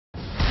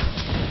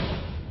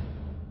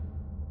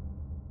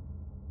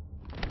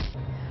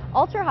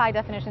Ultra high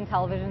definition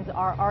televisions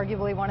are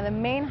arguably one of the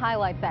main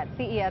highlights at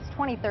CES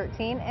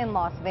 2013 in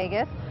Las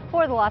Vegas.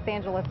 For the Los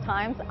Angeles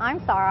Times, I'm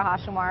Sarah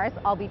Hashim-Waris.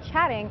 I'll be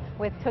chatting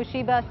with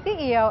Toshiba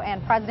CEO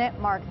and President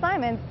Mark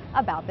Simons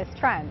about this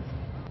trend.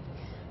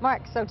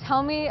 Mark, so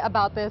tell me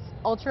about this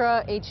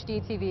Ultra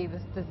HDTV,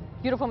 this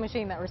beautiful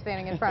machine that we're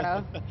standing in front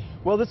of.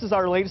 Well, this is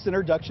our latest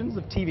introductions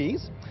of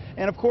TVs.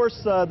 And of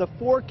course, the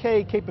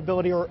 4K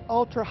capability or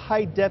ultra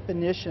high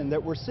definition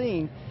that we're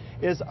seeing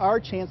is our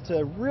chance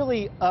to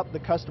really up the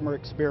customer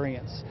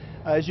experience.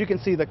 As you can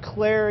see, the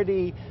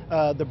clarity,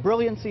 the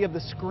brilliancy of the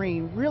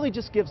screen really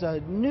just gives a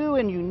new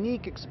and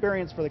unique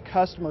experience for the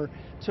customer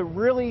to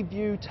really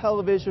view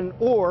television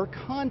or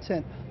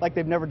content like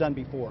they've never done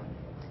before.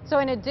 So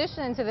in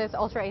addition to this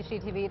Ultra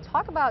HDTV,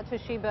 talk about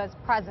Toshiba's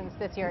presence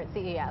this year at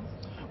CES.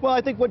 Well,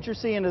 I think what you're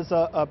seeing is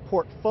a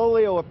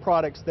portfolio of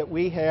products that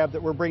we have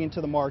that we're bringing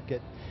to the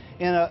market.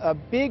 And a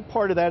big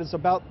part of that is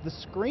about the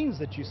screens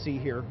that you see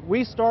here.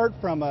 We start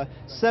from a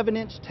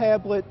 7-inch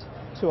tablet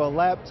to a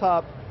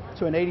laptop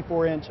to an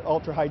 84-inch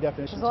ultra high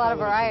definition There's a lot of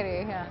television.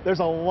 variety, yeah. There's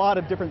a lot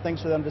of different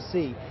things for them to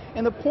see.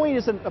 And the point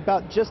isn't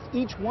about just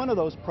each one of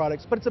those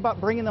products, but it's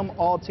about bringing them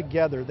all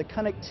together, the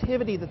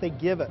connectivity that they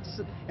give us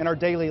in our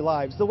daily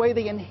lives, the way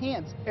they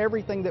enhance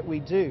everything that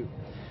we do.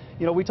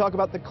 You know, we talk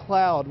about the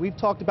cloud. We've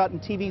talked about in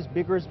TVs,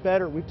 bigger is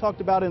better. We've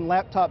talked about in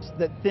laptops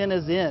that thin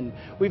is in.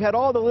 We've had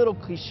all the little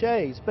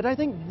cliches, but I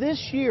think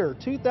this year,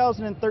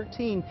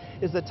 2013,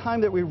 is the time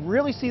that we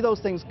really see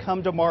those things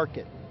come to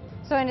market.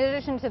 So in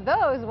addition to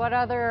those, what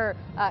other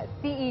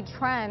CE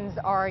trends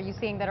are you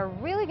seeing that are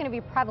really going to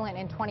be prevalent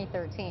in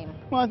 2013?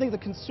 Well, I think the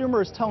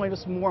consumer is telling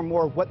us more and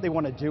more what they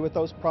want to do with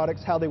those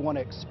products, how they want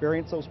to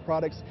experience those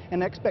products,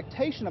 and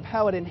expectation of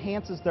how it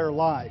enhances their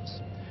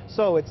lives.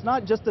 So it's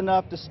not just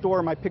enough to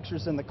store my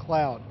pictures in the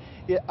cloud.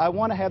 I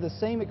want to have the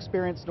same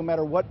experience no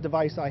matter what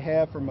device I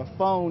have, from a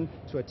phone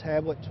to a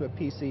tablet to a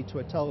PC to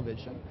a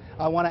television.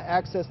 I want to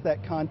access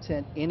that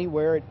content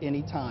anywhere at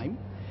any time.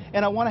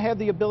 And I want to have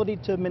the ability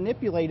to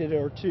manipulate it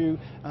or to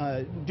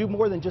do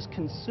more than just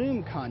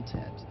consume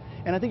content.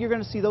 And I think you're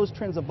going to see those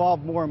trends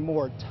evolve more and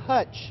more.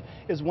 Touch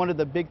is one of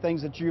the big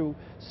things that you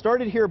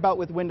started to hear about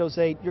with Windows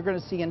 8. You're going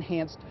to see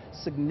enhanced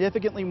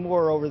significantly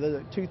more over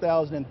the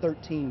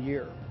 2013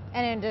 year.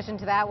 And in addition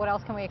to that, what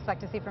else can we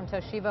expect to see from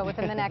Toshiba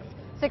within the next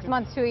 6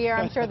 months to a year?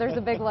 I'm sure there's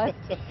a big list.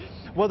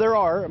 Well, there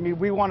are. I mean,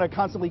 we want to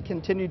constantly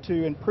continue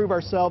to improve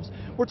ourselves.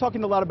 We're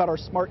talking a lot about our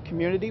smart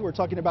community. We're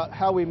talking about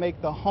how we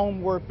make the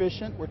home more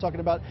efficient. We're talking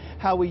about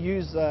how we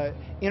use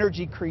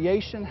energy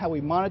creation, how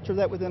we monitor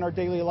that within our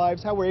daily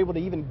lives, how we're able to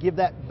even give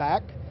that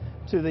back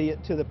to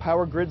the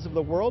power grids of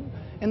the world.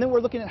 And then we're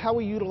looking at how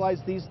we utilize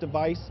these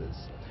devices.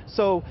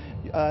 So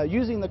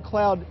using the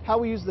cloud, how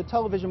we use the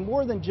television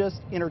more than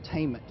just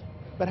entertainment,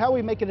 but how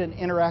we make it an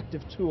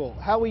interactive tool,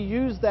 how we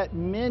use that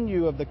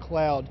menu of the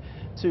cloud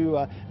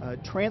to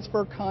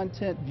transfer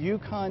content, view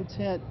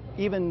content,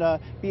 even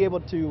be able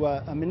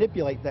to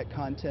manipulate that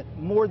content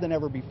more than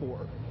ever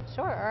before.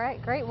 Sure, all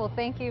right, great. Well,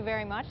 thank you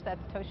very much.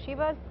 That's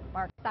Toshiba's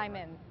Mark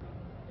Simons.